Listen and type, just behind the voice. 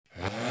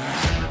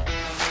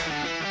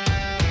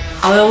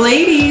Hello,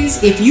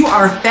 ladies. If you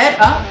are fed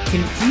up,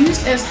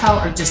 confused as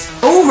hell, or just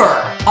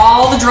over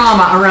all the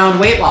drama around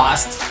weight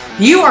loss,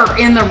 you are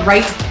in the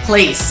right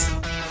place.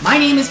 My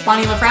name is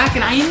Bonnie LaFrac,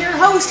 and I am your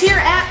host here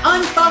at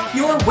Unfuck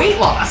Your Weight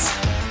Loss,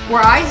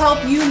 where I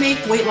help you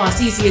make weight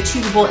loss easy,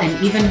 achievable,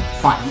 and even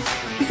fun.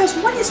 Because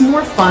what is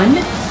more fun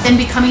than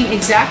becoming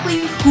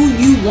exactly who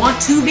you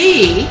want to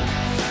be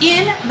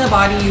in the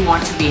body you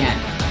want to be in?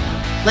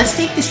 Let's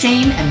take the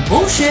shame and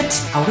bullshit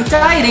out of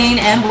dieting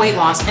and weight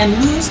loss and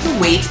lose the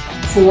weight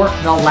for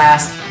the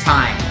last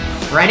time.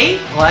 Ready?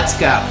 Let's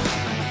go.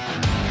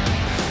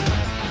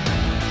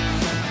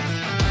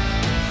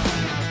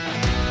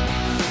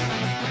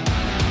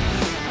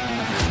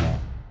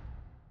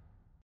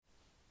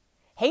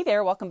 Hey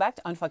there, welcome back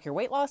to Unfuck Your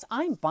Weight Loss.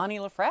 I'm Bonnie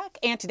LaFrac,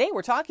 and today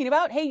we're talking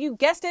about, hey, you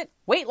guessed it,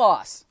 weight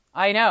loss.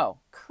 I know,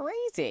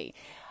 crazy.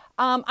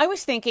 I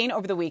was thinking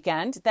over the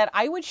weekend that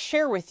I would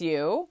share with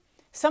you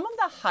some of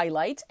the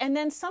highlights and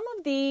then some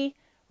of the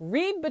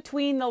read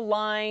between the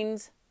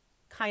lines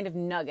kind of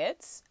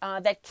nuggets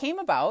that came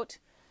about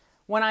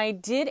when I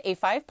did a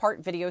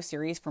 5-part video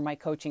series for my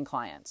coaching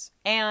clients.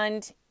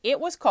 And it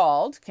was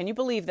called, can you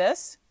believe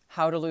this?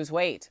 How to Lose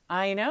Weight.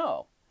 I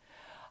know.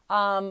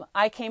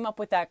 I came up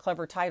with that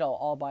clever title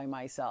all by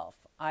myself.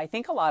 I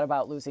think a lot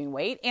about losing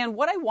weight. And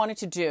what I wanted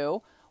to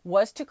do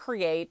was to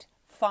create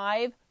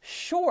 5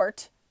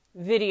 short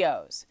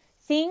videos.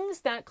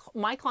 Things that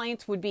my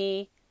clients would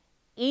be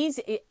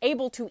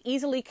able to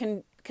easily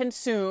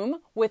consume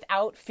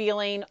without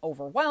feeling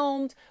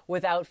overwhelmed,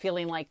 without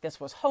feeling like this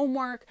was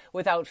homework,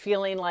 without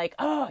feeling like,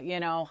 oh,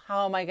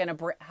 how am I going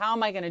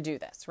to do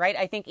this, right?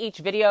 I think each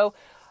video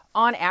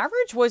on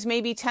average was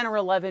maybe 10 or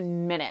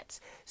 11 minutes.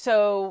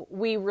 So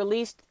we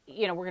released,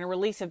 we're going to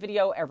release a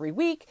video every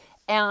week,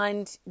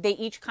 and they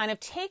each kind of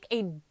take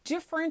a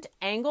different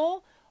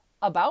angle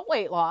about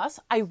weight loss.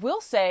 I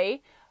will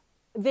say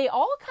they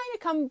all kind of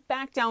come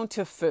back down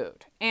to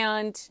food,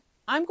 and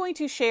I'm going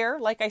to share,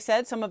 like I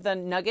said, some of the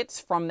nuggets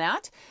from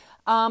that.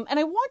 And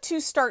I want to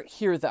start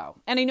here though.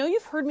 And I know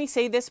you've heard me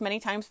say this many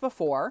times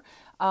before,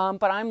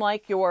 but I'm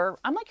like your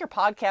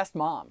podcast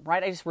mom,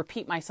 right? I just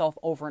repeat myself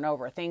over and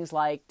over. Things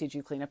like, did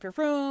you clean up your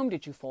room?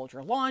 Did you fold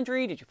your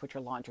laundry? Did you put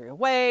your laundry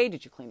away?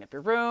 Did you clean up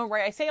your room?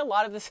 Right? I say a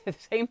lot of the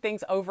same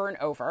things over and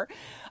over.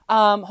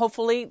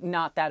 Hopefully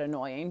not that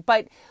annoying.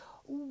 But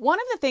one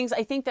of the things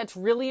I think that's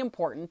really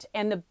important,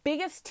 and the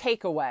biggest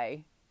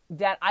takeaway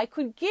that I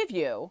could give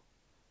you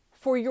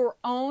for your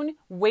own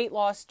weight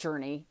loss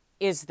journey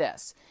is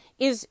this,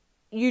 is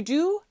you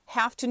do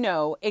have to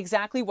know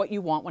exactly what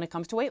you want when it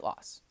comes to weight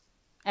loss.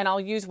 And I'll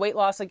use weight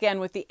loss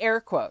again with the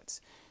air quotes.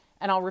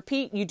 And I'll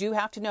repeat, you do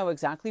have to know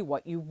exactly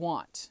what you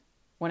want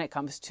when it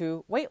comes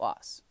to weight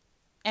loss.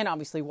 And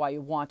obviously why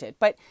you want it.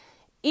 But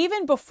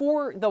even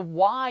before the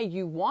why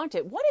you want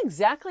it, what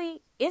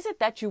exactly is it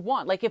that you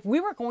want? Like if we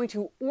were going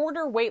to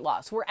order weight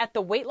loss, we're at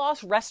the weight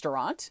loss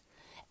restaurant,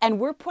 and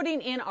we're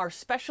putting in our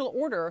special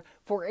order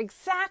for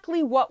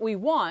exactly what we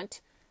want,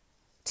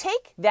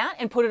 take that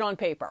and put it on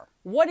paper.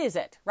 What is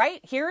it, right?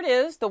 Here it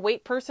is. The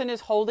weight person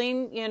is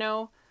holding,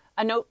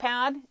 a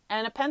notepad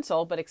and a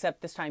pencil, but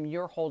except this time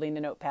you're holding the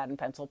notepad and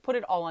pencil. Put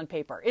it all on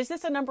paper. Is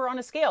this a number on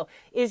a scale?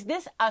 Is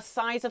this a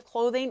size of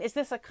clothing? Is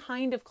this a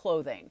kind of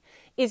clothing?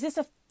 Is this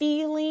a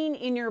feeling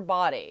in your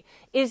body?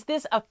 Is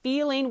this a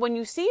feeling when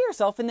you see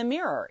yourself in the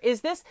mirror? Is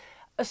this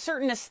a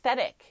certain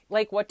aesthetic?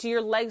 Like, what do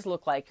your legs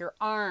look like? Your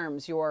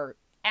arms, your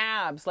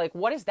abs? Like,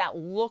 what does that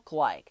look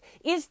like?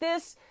 Is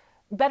this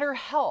better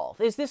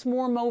health? Is this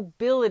more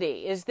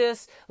mobility? Is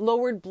this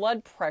lowered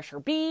blood pressure?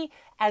 Be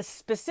as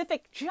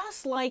specific,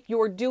 just like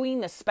you're doing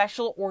the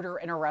special order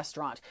in a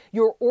restaurant.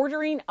 You're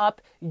ordering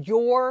up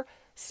your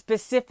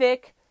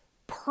specific,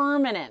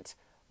 permanent,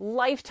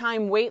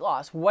 lifetime weight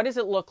loss. What does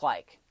it look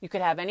like? You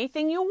could have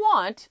anything you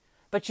want,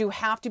 but you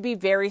have to be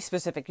very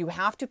specific. You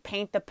have to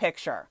paint the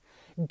picture.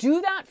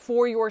 Do that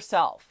for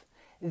yourself.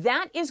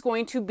 That is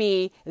going to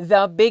be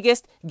the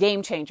biggest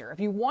game changer. If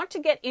you want to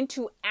get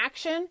into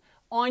action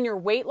on your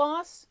weight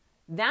loss,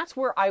 that's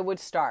where I would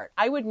start.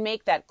 I would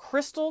make that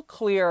crystal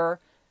clear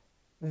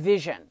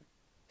vision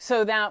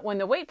so that when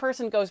the weight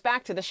person goes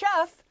back to the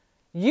chef,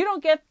 you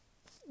don't get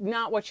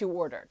not what you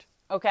ordered.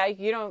 Okay?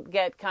 You don't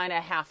get kind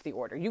of half the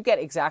order. You get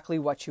exactly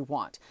what you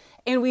want.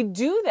 And we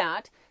do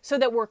that so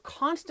that we're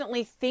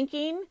constantly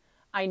thinking,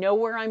 I know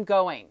where I'm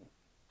going.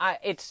 I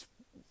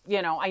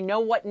know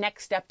what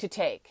next step to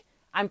take.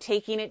 I'm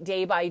taking it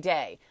day by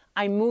day.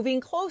 I'm moving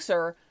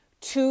closer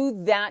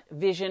to that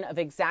vision of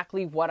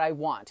exactly what I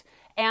want.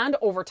 And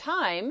over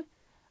time,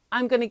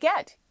 I'm going to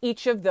get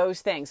each of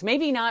those things.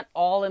 Maybe not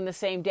all in the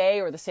same day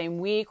or the same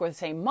week or the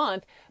same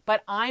month,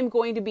 but I'm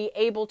going to be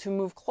able to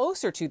move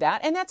closer to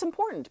that. And that's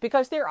important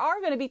because there are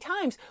going to be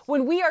times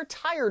when we are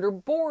tired or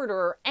bored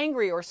or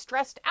angry or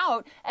stressed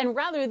out. And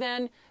rather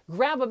than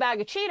grab a bag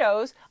of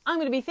Cheetos, I'm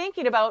going to be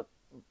thinking about,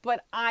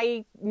 but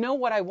I know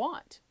what I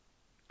want.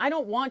 I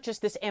don't want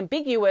just this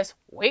ambiguous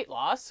weight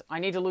loss. I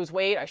need to lose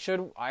weight. I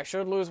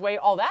should lose weight,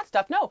 all that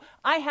stuff. No,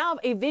 I have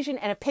a vision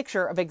and a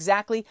picture of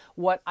exactly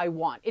what I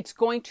want. It's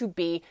going to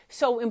be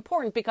so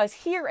important because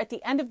here at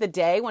the end of the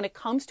day, when it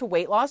comes to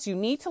weight loss, you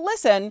need to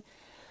listen.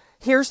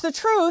 Here's the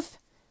truth.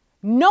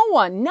 No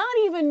one, not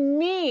even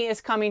me,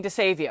 is coming to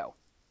save you.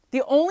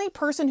 The only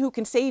person who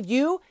can save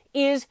you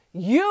is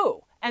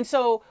you. And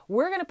so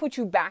we're going to put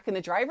you back in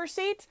the driver's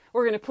seat.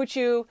 We're going to put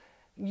you,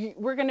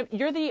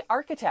 you're the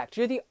architect,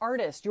 you're the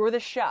artist, you're the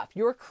chef.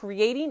 You're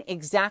creating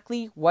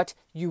exactly what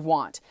you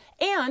want.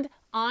 And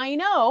I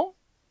know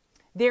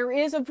there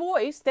is a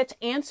voice that's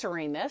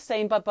answering this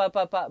saying, but,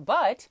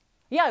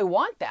 yeah, I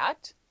want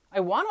that. I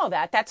want all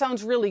that. That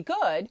sounds really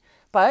good,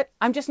 but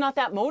I'm just not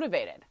that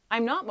motivated.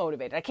 I'm not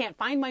motivated. I can't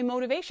find my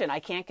motivation. I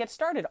can't get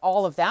started.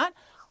 All of that.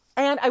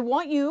 And I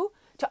want you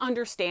to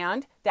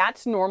understand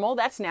that's normal.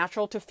 That's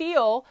natural to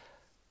feel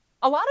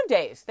a lot of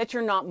days that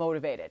you're not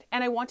motivated.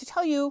 And I want to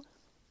tell you,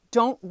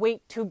 don't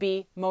wait to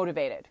be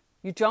motivated.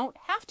 You don't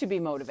have to be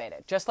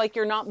motivated. Just like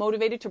you're not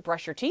motivated to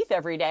brush your teeth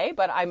every day,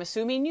 but I'm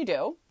assuming you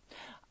do.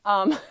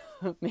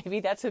 Maybe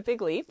that's a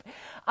big leap.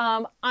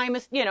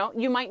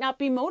 You might not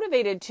be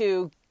motivated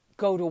to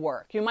go to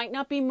work. You might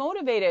not be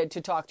motivated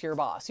to talk to your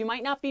boss. You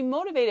might not be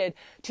motivated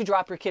to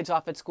drop your kids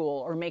off at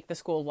school or make the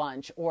school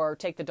lunch or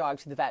take the dog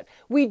to the vet.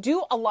 We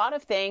do a lot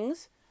of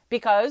things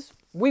because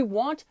we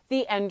want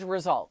the end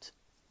result.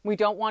 We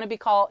don't want to be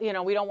called, we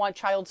don't want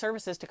child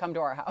services to come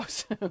to our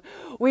house.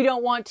 We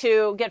don't want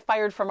to get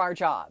fired from our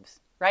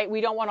jobs, right?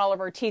 We don't want all of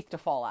our teeth to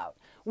fall out.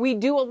 We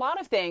do a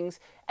lot of things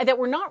that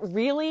we're not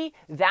really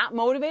that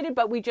motivated,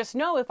 but we just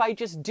know if I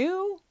just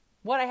do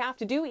what I have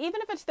to do, even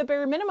if it's the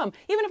bare minimum,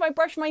 even if I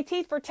brush my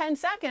teeth for 10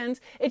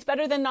 seconds, it's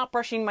better than not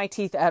brushing my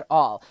teeth at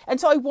all. And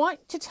so I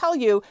want to tell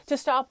you to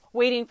stop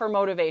waiting for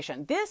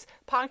motivation. This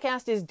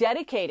podcast is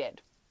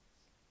dedicated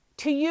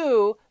to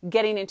you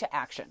getting into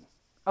action.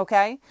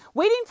 Okay?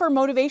 Waiting for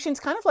motivation is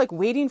kind of like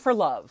waiting for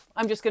love.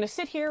 I'm just going to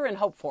sit here and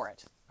hope for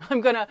it.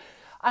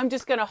 I'm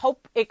just going to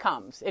hope it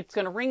comes. It's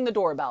going to ring the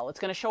doorbell. It's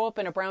going to show up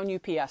in a brown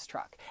UPS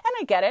truck. And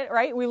I get it,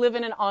 right? We live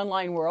in an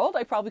online world.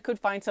 I probably could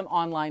find some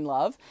online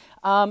love.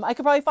 I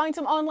could probably find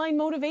some online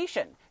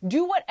motivation.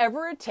 Do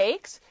whatever it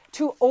takes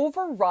to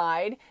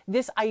override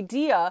this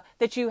idea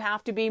that you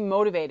have to be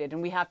motivated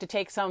and we have to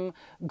take some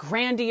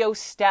grandiose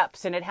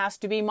steps and it has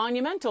to be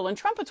monumental and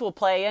trumpets will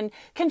play and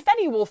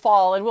confetti will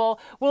fall and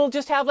we'll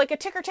just have like a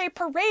ticker tape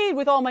parade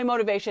with all my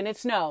motivation.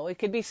 It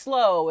could be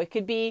slow. It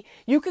could be,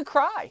 you could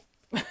cry.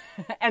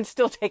 And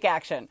still take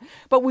action.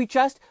 But we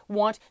just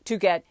want to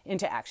get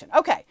into action.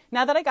 Okay,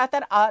 now that I got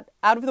that out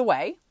of the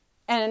way,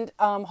 and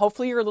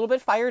hopefully you're a little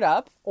bit fired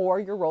up or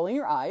you're rolling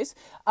your eyes.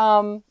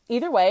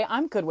 Either way,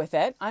 I'm good with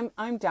it.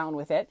 I'm down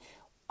with it.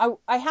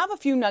 I have a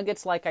few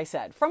nuggets, like I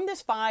said, from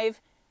this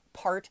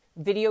 5-part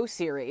video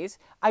series.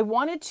 I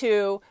wanted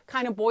to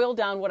kind of boil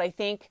down what I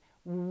think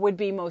would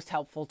be most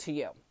helpful to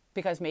you,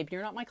 because maybe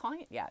you're not my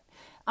client yet.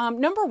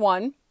 Number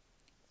one,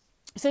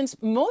 since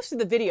most of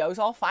the videos,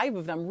 all 5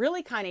 of them,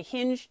 really kind of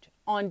hinged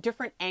on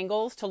different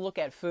angles to look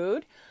at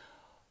food,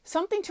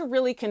 something to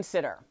really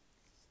consider.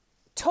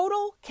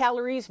 Total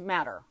calories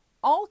matter.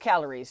 All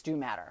calories do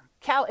matter.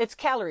 It's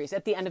calories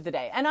at the end of the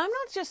day. And I'm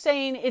not just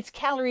saying it's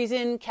calories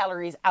in,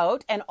 calories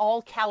out, and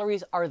all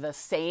calories are the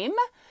same.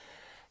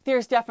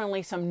 There's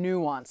definitely some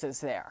nuances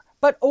there.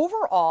 But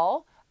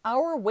overall,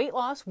 our weight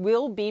loss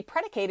will be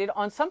predicated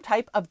on some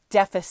type of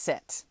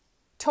deficit.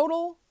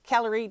 Total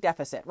calorie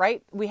deficit,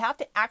 right? We have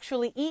to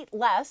actually eat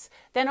less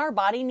than our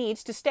body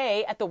needs to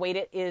stay at the weight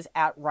it is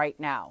at right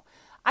now.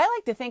 I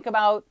like to think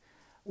about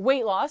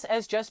weight loss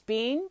as just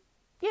being,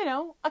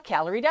 a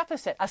calorie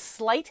deficit, a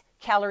slight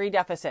calorie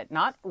deficit,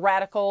 not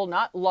radical,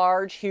 not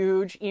large,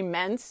 huge,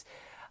 immense.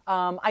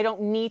 I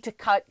don't need to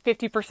cut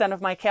 50%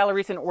 of my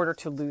calories in order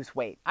to lose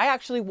weight. I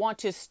actually want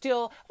to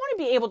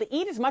be able to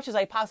eat as much as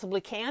I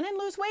possibly can and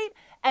lose weight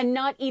and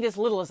not eat as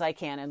little as I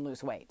can and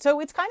lose weight. So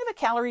it's kind of a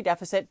calorie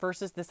deficit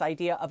versus this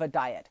idea of a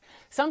diet.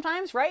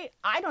 Sometimes, right,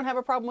 I don't have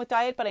a problem with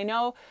diet, but I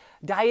know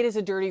diet is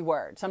a dirty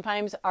word.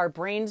 Sometimes our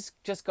brains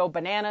just go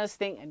bananas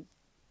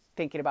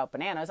thinking about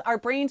bananas. Our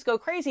brains go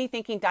crazy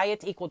thinking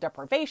diets equal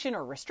deprivation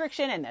or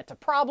restriction, and that's a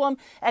problem,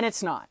 and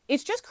it's not.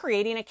 It's just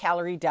creating a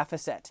calorie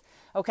deficit,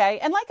 okay?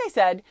 And like I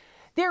said,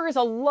 there is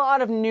a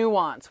lot of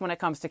nuance when it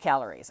comes to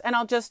calories. And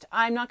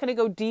I'm not going to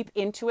go deep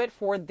into it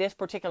for this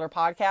particular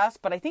podcast,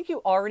 but I think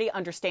you already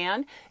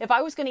understand. If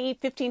I was going to eat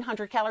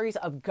 1,500 calories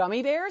of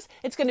gummy bears,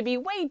 it's going to be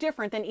way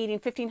different than eating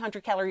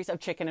 1,500 calories of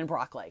chicken and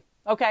broccoli,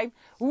 okay?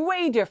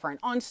 Way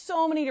different on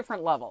so many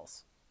different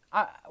levels.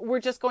 We're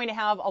just going to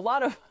have a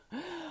lot of...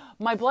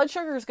 My blood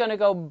sugar is going to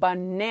go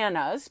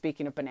bananas,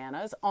 speaking of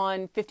bananas,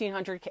 on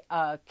 1,500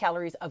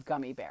 calories of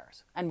gummy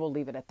bears. And we'll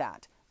leave it at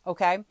that.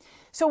 Okay?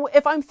 So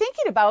if I'm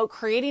thinking about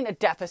creating a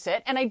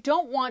deficit, and I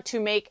don't want to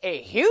make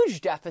a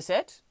huge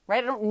deficit,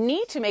 right? I don't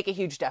need to make a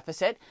huge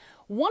deficit.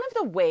 One of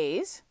the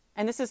ways,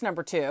 and this is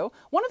number 2,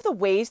 one of the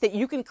ways that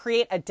you can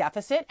create a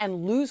deficit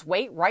and lose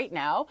weight right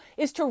now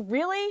is to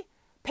really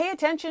pay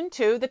attention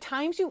to the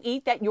times you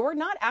eat that you're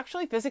not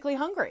actually physically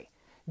hungry.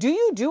 Do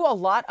you do a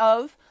lot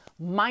of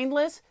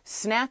mindless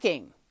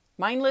snacking,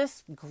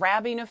 mindless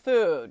grabbing of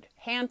food,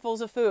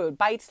 handfuls of food,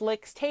 bites,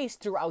 licks, tastes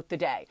throughout the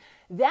day?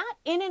 That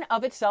in and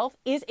of itself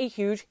is a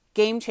huge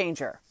game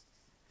changer.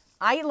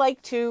 I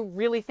like to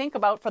really think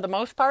about, for the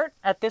most part,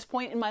 at this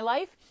point in my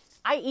life,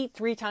 I eat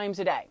 3 times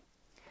a day.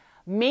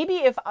 Maybe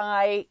if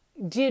I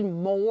did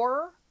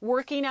more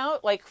working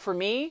out, like for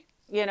me,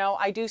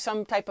 I do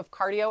some type of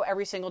cardio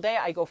every single day.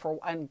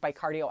 And by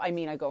cardio, I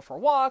mean I go for a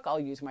walk, I'll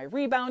use my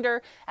rebounder,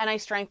 and I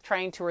strength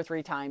train 2 or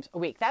 3 times a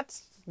week.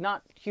 That's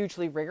not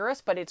hugely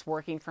rigorous, but it's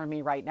working for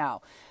me right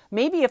now.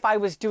 Maybe if I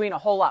was doing a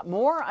whole lot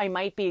more, I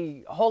might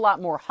be a whole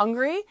lot more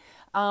hungry,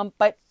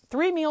 but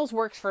 3 meals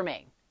works for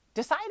me.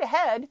 Decide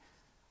ahead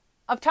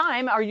of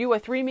time. Are you a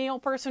 3-meal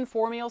person,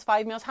 4 meals,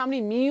 5 meals? How many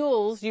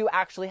meals do you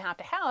actually have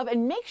to have?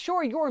 And make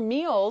sure your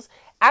meals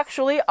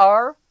actually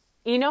are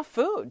enough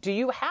food. Do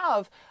you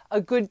have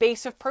a good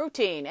base of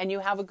protein, and you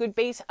have a good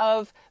base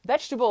of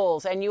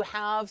vegetables, and you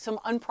have some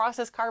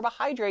unprocessed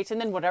carbohydrates,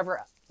 and then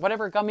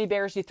whatever gummy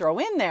bears you throw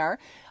in there?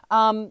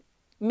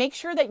 Make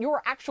sure that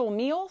your actual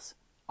meals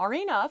are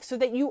enough so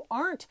that you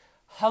aren't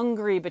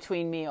hungry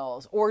between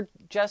meals or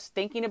just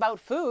thinking about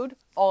food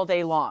all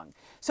day long.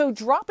 So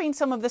dropping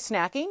some of the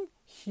snacking,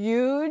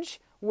 huge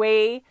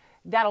way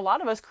that a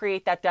lot of us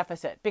create that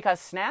deficit, because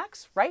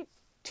snacks, right?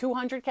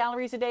 200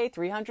 calories a day,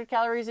 300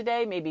 calories a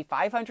day, maybe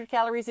 500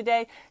 calories a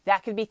day.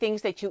 That could be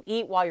things that you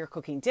eat while you're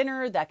cooking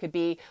dinner. That could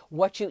be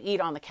what you eat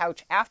on the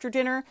couch after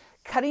dinner.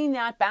 Cutting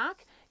that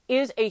back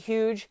is a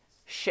huge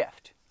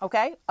shift.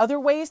 Okay. Other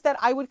ways that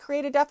I would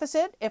create a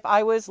deficit if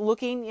I was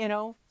looking,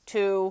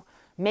 to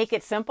make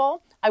it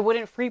simple. I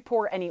wouldn't free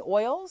pour any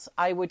oils.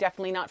 I would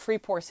definitely not free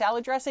pour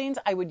salad dressings.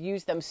 I would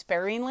use them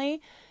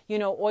sparingly.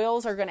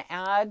 Oils are going to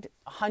add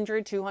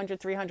 100, 200,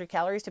 300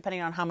 calories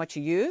depending on how much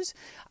you use.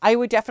 I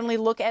would definitely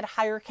look at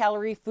higher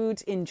calorie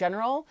foods in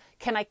general.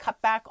 Can I cut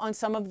back on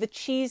some of the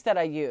cheese that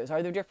I use?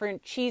 Are there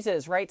different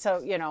cheeses, right?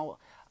 So,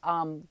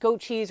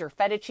 goat cheese or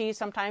feta cheese,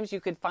 sometimes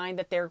you could find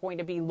that they're going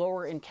to be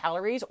lower in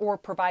calories or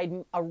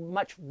provide a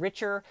much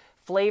richer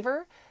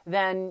flavor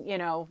than,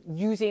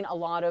 using a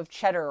lot of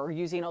cheddar or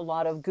using a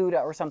lot of Gouda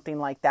or something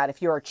like that. If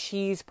you're a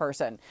cheese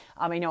person,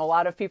 I know a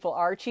lot of people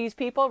are cheese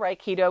people, right?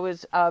 Keto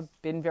has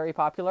been very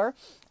popular.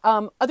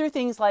 Other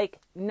things like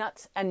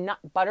nuts and nut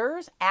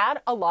butters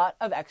add a lot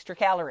of extra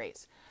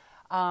calories.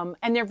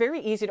 And they're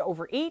very easy to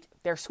overeat.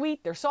 They're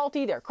sweet, they're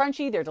salty, they're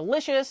crunchy, they're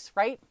delicious,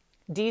 right?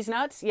 These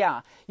nuts,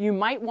 yeah. You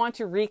might want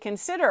to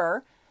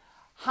reconsider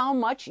how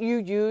much you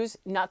use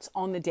nuts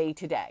on the day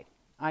to day.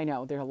 I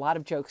know there are a lot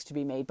of jokes to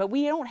be made, but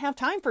we don't have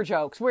time for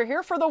jokes. We're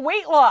here for the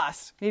weight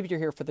loss. Maybe you're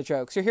here for the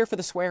jokes. You're here for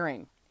the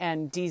swearing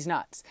and D's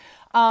nuts.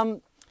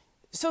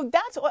 So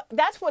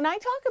that's when I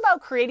talk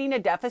about creating a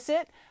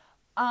deficit.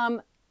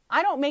 I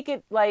don't make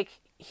it like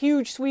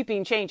huge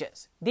sweeping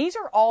changes. These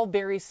are all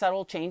very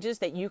subtle changes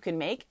that you can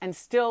make and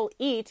still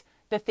eat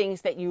the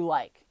things that you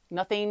like.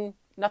 Nothing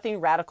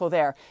radical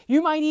there.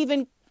 You might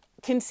even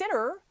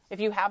consider, if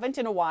you haven't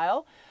in a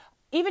while,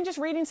 even just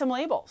reading some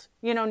labels.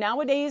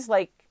 Nowadays,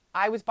 like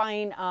I was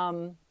buying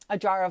a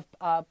jar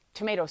of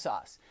tomato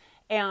sauce,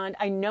 and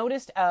I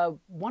noticed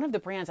one of the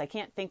brands, I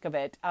can't think of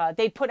it,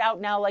 they put out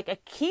now like a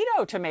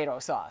keto tomato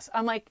sauce.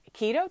 I'm like,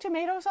 keto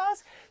tomato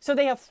sauce? So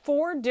they have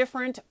 4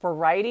 different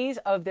varieties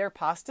of their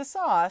pasta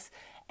sauce,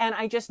 and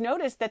I just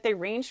noticed that they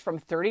ranged from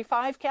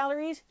 35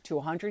 calories to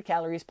 100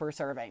 calories per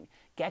serving.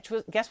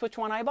 Guess which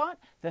one I bought?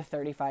 The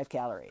 35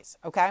 calories,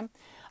 okay?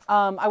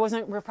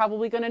 We're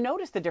probably going to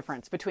notice the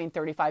difference between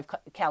 35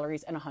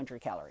 calories and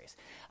 100 calories.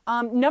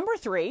 Number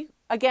 3,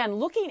 again,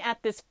 looking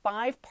at this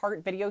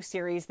 5-part video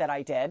series that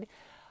I did,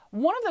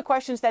 one of the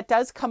questions that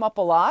does come up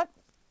a lot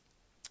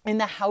in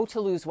the how to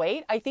lose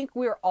weight, I think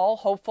we're all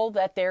hopeful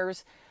that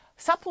there's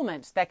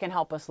supplements that can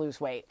help us lose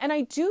weight. And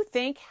I do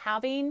think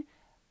having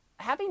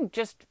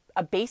just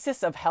a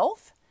basis of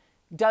health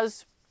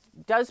does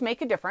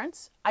make a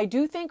difference. I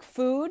do think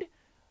food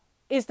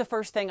is the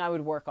first thing I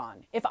would work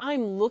on. If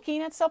I'm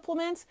looking at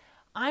supplements,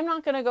 I'm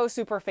not going to go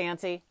super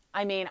fancy.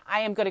 I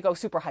am going to go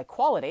super high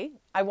quality.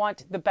 I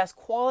want the best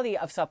quality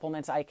of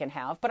supplements I can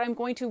have, but I'm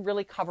going to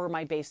really cover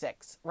my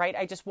basics, right?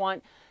 I just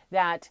want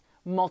that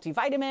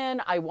multivitamin.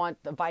 I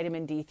want the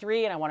vitamin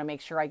D3, and I want to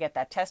make sure I get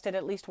that tested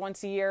at least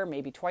once a year,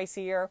 maybe twice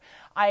a year.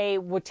 I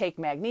would take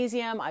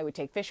magnesium. I would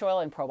take fish oil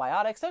and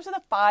probiotics. Those are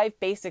the 5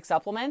 basic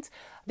supplements.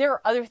 There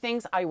are other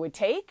things I would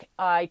take.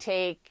 I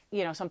take,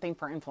 something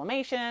for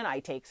inflammation. I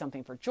take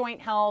something for joint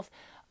health.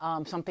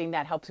 Something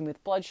that helps me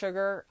with blood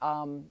sugar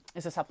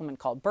is a supplement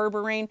called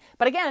berberine.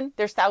 But again,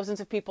 there's thousands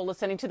of people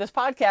listening to this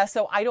podcast,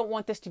 so I don't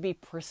want this to be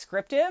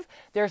prescriptive.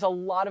 There's a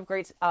lot of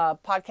great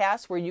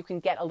podcasts where you can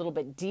get a little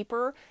bit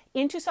deeper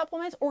into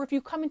supplements, or if you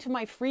come into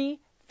my free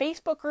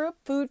Facebook group,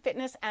 Food,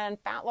 Fitness, and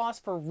Fat Loss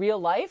for Real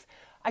Life,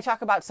 I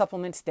talk about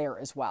supplements there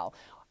as well.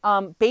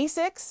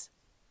 Basics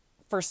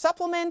for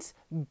supplements,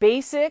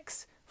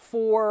 basics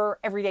for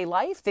everyday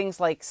life, things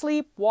like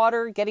sleep,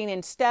 water, getting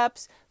in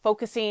steps,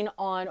 focusing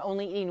on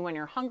only eating when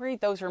you're hungry.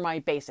 Those are my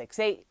basics.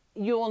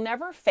 You will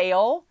never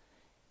fail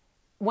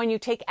when you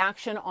take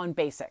action on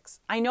basics.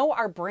 I know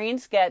our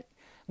brains get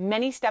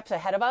many steps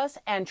ahead of us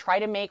and try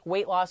to make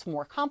weight loss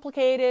more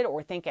complicated,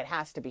 or think it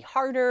has to be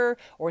harder,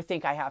 or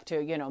think I have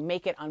to,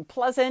 make it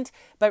unpleasant.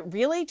 But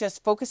really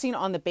just focusing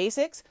on the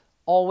basics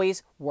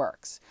always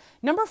works.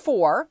 Number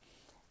 4,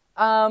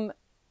 and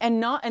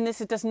this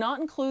does not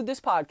include this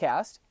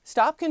podcast,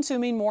 stop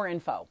consuming more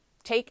info.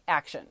 Take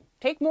action.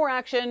 Take more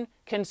action,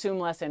 consume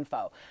less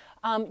info.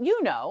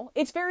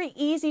 It's very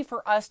easy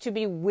for us to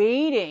be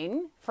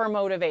waiting for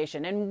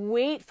motivation and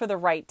wait for the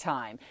right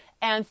time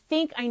and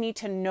think I need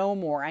to know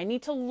more. I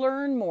need to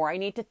learn more. I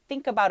need to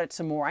think about it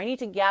some more. I need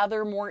to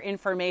gather more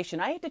information.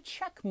 I have to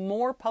check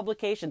more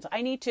publications.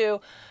 I need to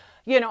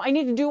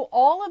do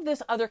all of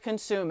this other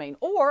consuming,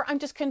 or I'm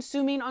just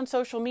consuming on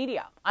social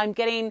media. I'm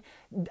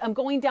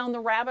going down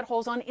the rabbit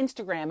holes on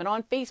Instagram and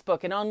on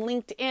Facebook and on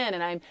LinkedIn,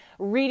 and I'm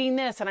reading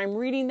this and I'm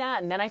reading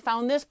that. And then I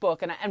found this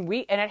book and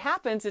it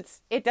happens.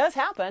 It does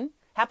happen.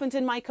 Happens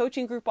in my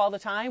coaching group all the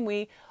time.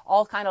 We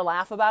all kind of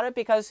laugh about it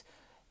because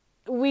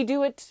we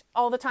do it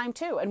all the time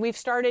too. And we've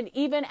started,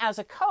 even as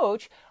a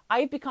coach,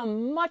 I've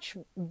become much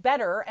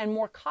better and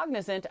more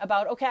cognizant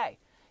about, okay,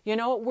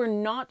 we're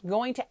not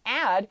going to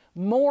add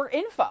more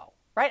info,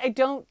 right? I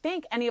don't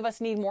think any of us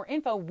need more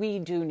info. We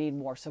do need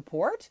more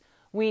support.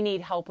 We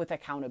need help with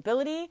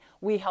accountability.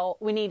 We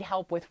need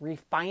help with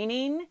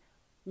refining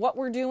what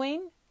we're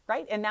doing,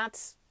 right? And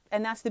that's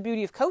the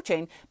beauty of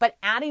coaching. But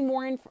adding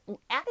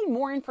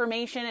more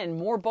information and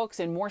more books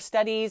and more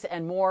studies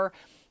and more,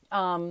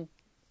 all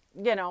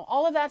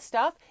of that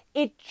stuff,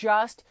 it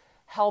just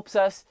helps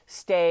us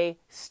stay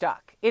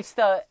stuck. It's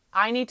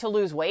I need to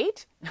lose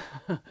weight.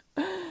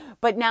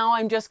 But now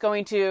I'm just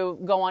going to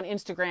go on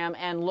Instagram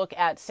and look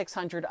at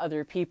 600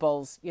 other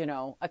people's,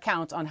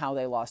 accounts on how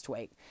they lost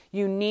weight.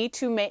 You need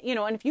to make,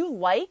 and if you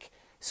like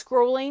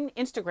scrolling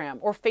Instagram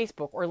or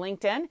Facebook or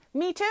LinkedIn,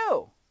 me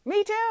too.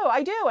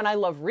 I do. And I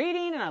love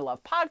reading, and I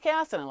love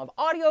podcasts, and I love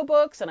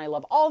audiobooks, and I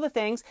love all the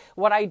things.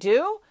 What I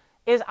do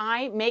is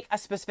I make a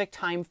specific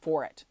time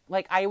for it.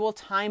 Like, I will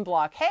time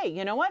block, hey,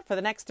 you know what? For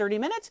the next 30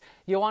 minutes,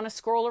 you want to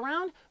scroll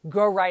around?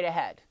 Go right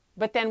ahead.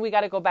 But then we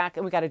got to go back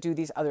and we got to do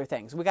these other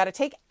things. We got to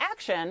take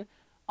action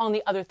on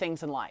the other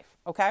things in life.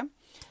 Okay.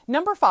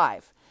 Number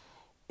 5,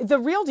 the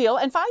real deal,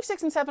 and 5,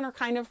 6, and 7 are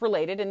kind of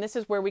related. And this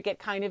is where we get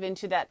kind of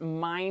into that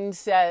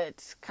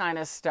mindset kind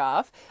of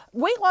stuff.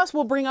 Weight loss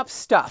will bring up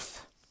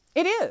stuff.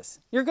 It is.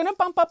 You're going to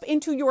bump up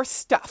into your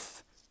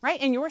stuff, right?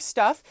 And your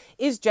stuff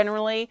is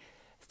generally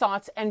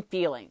thoughts and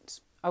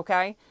feelings.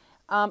 Okay.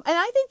 And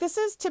I think this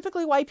is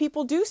typically why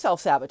people do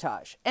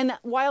self-sabotage, and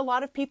why a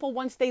lot of people,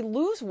 once they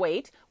lose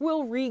weight,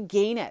 will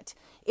regain it.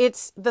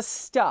 It's the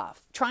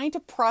stuff, trying to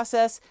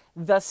process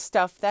the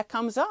stuff that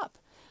comes up.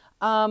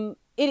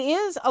 It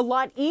is a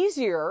lot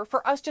easier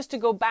for us just to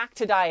go back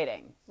to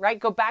dieting, right?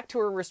 Go back to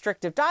a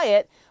restrictive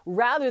diet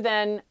rather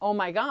than, oh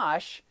my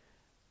gosh,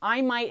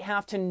 I might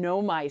have to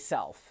know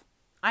myself.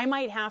 I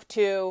might have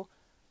to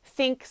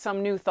think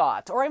some new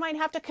thoughts, or I might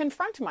have to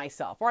confront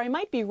myself, or I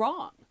might be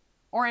wrong.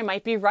 Or I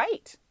might be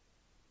right.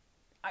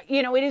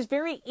 It is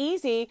very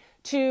easy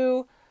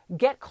to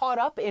get caught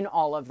up in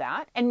all of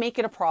that and make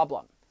it a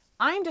problem.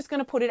 I'm just going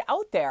to put it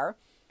out there.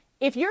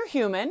 If you're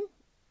human,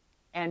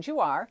 and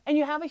you are, and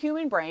you have a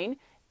human brain,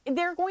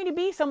 there are going to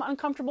be some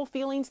uncomfortable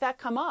feelings that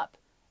come up.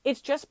 It's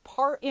just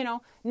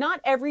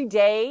not every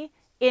day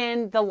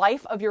in the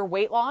life of your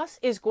weight loss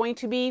is going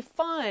to be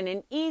fun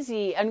and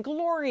easy and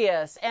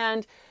glorious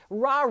and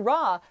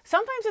rah.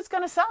 Sometimes it's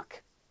going to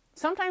suck.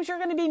 Sometimes you're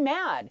going to be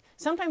mad.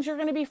 Sometimes you're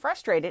going to be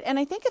frustrated. And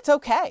I think it's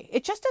okay.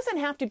 It just doesn't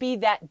have to be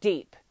that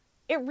deep.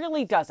 It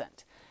really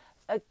doesn't.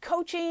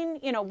 Coaching,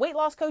 weight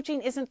loss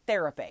coaching isn't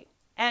therapy.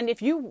 And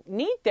if you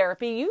need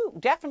therapy, you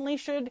definitely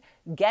should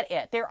get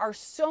it. There are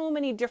so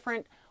many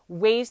different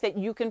ways that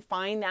you can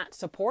find that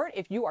support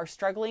if you are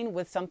struggling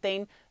with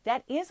something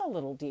that is a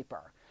little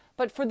deeper.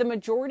 But for the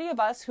majority of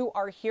us who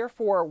are here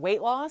for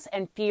weight loss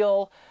and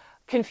feel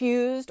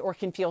confused or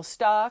can feel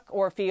stuck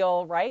or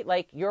feel, right,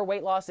 like your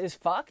weight loss is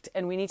fucked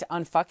and we need to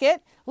unfuck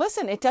it.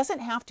 Listen, it doesn't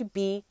have to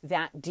be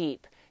that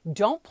deep.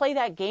 Don't play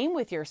that game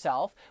with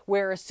yourself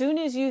where as soon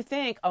as you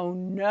think, oh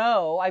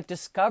no, I've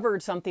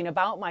discovered something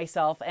about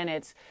myself and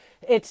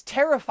it's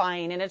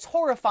terrifying and it's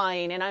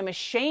horrifying and I'm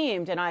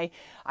ashamed and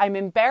I'm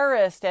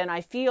embarrassed and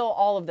I feel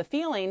all of the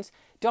feelings,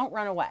 don't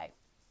run away.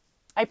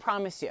 I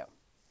promise you,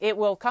 it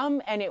will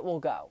come and it will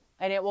go.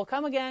 And it will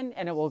come again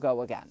and it will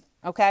go again.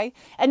 Okay.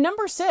 And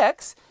number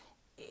 6,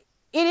 it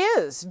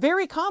is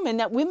very common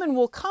that women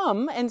will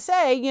come and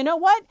say, you know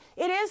what?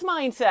 It is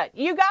mindset.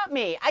 You got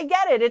me. I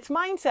get it. It's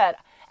mindset.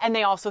 And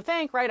they also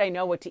think, right, I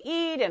know what to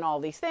eat and all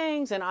these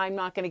things. And I'm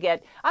not going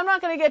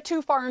to get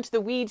too far into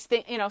the weeds.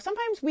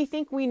 Sometimes we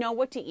think we know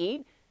what to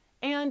eat.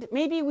 And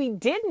maybe we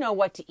did know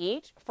what to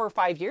eat for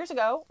 5 years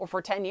ago or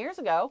for 10 years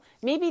ago.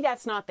 Maybe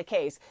that's not the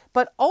case.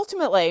 But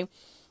ultimately,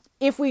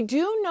 if we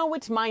do know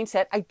it's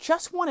mindset, I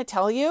just want to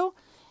tell you,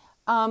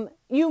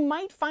 you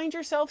might find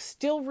yourself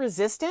still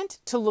resistant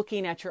to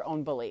looking at your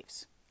own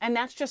beliefs. And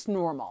that's just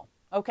normal.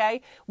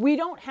 Okay. We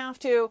don't have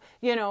to,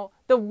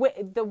 the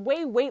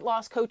way weight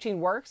loss coaching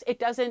works, it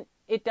doesn't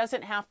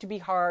have to be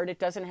hard.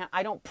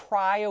 I don't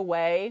pry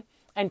away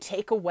and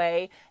take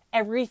away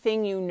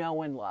everything you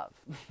know and love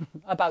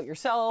about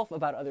yourself,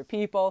 about other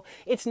people.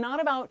 It's not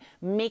about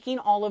making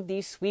all of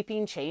these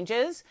sweeping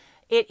changes.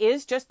 It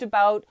is just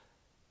about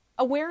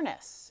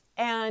awareness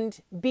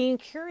and being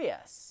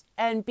curious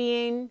and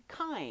being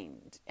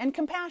kind and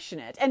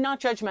compassionate and not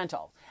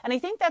judgmental. And I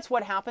think that's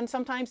what happens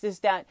sometimes is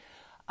that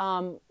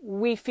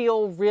we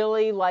feel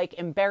really like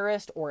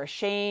embarrassed or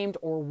ashamed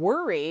or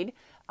worried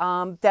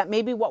that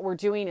maybe what we're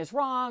doing is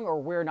wrong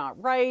or we're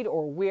not right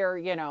or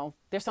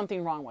there's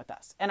something wrong with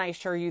us. And I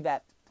assure you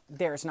that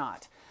there's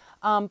not.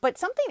 But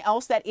something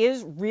else that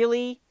is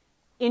really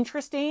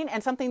interesting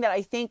and something that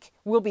I think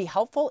will be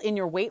helpful in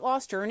your weight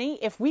loss journey,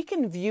 if we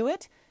can view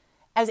it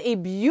as a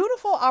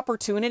beautiful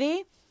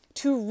opportunity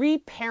to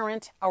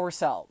reparent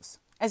ourselves,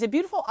 as a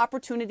beautiful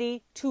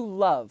opportunity to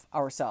love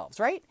ourselves,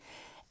 right?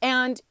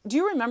 And do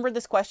you remember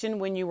this question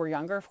when you were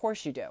younger? Of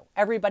course you do.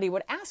 Everybody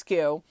would ask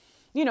you,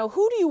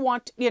 who do you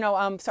want,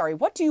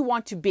 what do you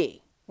want to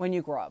be when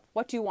you grow up?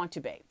 What do you want to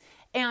be?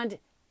 And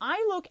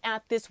I look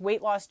at this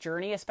weight loss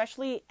journey,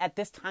 especially at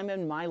this time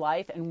in my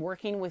life and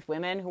working with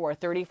women who are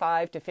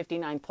 35 to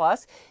 59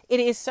 plus, it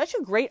is such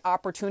a great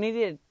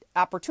opportunity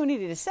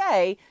to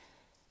say,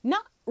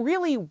 not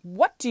really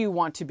what do you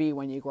want to be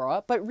when you grow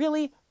up, but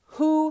really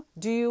who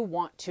do you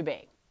want to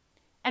be?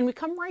 And we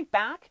come right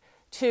back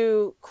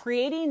to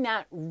creating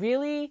that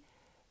really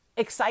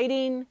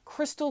exciting,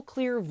 crystal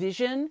clear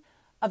vision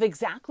of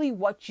exactly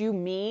what you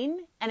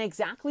mean and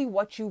exactly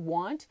what you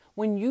want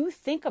when you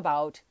think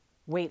about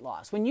weight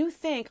loss. When you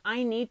think,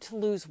 I need to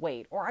lose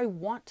weight, or I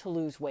want to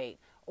lose weight,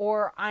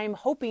 or I'm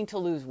hoping to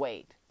lose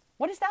weight.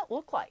 What does that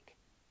look like?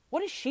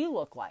 What does she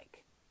look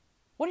like?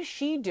 What does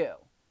she do?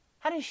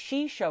 How does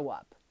she show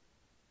up?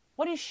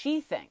 What does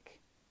she think?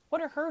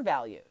 What are her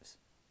values?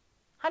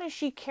 How does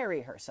she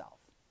carry herself?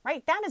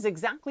 Right? That is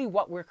exactly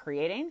what we're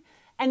creating.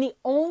 And the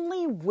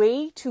only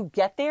way to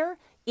get there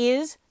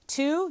is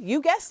to,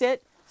 you guessed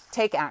it,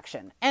 take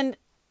action. And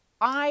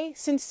I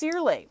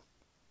sincerely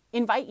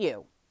invite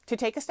you to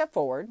take a step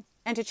forward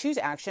and to choose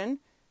action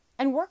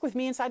and work with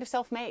me inside of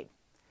Self-Made.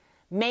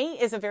 May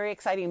is a very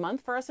exciting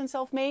month for us in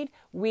Self-Made.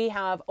 We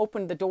have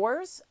opened the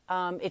doors.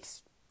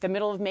 It's the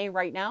middle of May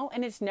right now,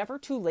 and it's never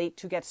too late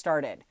to get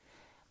started.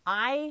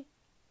 I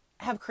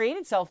have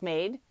created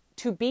Self-Made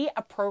to be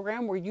a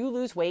program where you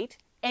lose weight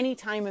any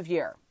time of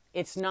year.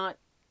 It's not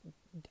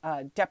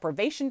a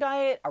deprivation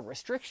diet, a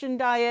restriction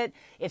diet.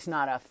 It's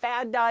not a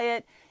fad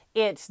diet.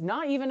 It's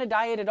not even a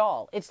diet at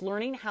all. It's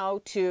learning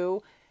how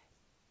to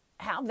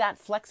have that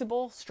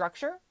flexible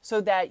structure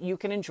so that you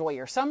can enjoy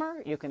your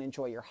summer, you can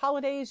enjoy your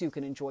holidays, you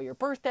can enjoy your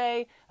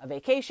birthday, a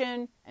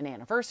vacation, an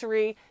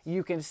anniversary.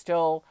 You can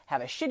still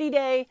have a shitty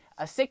day,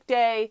 a sick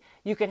day.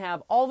 You can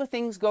have all the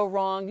things go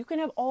wrong. You can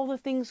have all the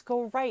things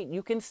go right.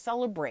 You can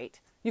celebrate.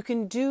 You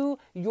can do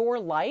your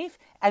life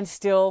and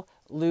still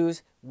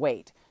lose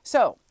weight.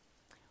 So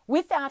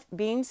with that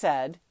being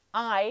said,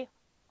 I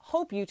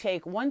hope you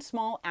take one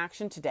small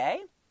action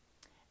today,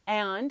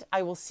 and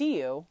I will see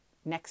you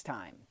next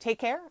time. Take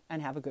care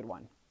and have a good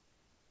one.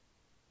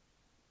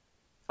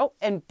 Oh,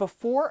 and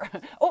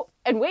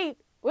wait,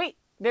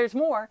 there's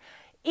more.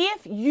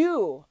 If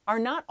you are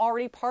not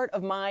already part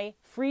of my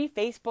free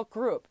Facebook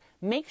group,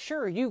 make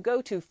sure you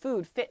go to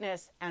Food,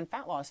 Fitness, and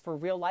Fat Loss for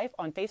Real Life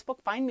on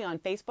Facebook. Find me on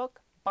Facebook,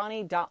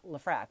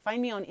 Bonnie.Lafrac.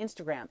 Find me on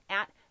Instagram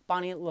at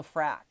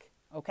BonnieLafrac.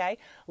 Okay?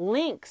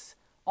 Links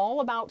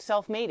all about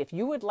Self-Made. If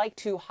you would like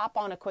to hop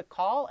on a quick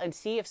call and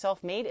see if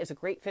Self-Made is a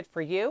great fit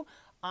for you,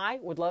 I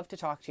would love to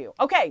talk to you.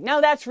 Okay, now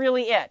that's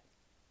really it.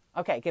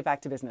 Okay, get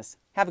back to business.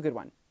 Have a good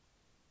one.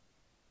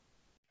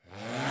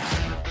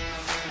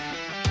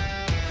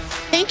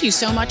 Thank you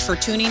so much for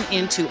tuning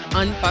in to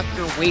Unfuck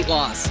Your Weight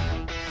Loss.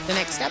 The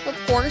next step, of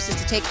course, is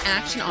to take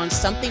action on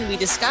something we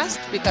discussed,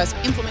 because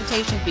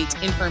implementation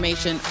beats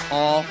information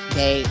all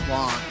day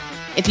long.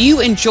 If you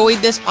enjoyed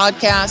this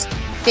podcast,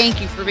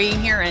 thank you for being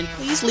here, and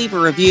please leave a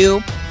review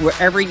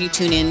wherever you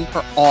tune in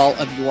for all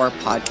of your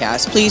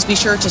podcasts. Please be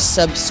sure to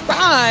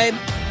subscribe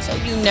so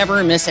you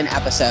never miss an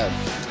episode.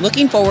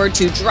 Looking forward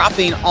to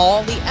dropping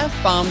all the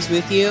F-bombs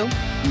with you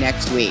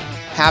next week.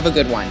 Have a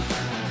good one.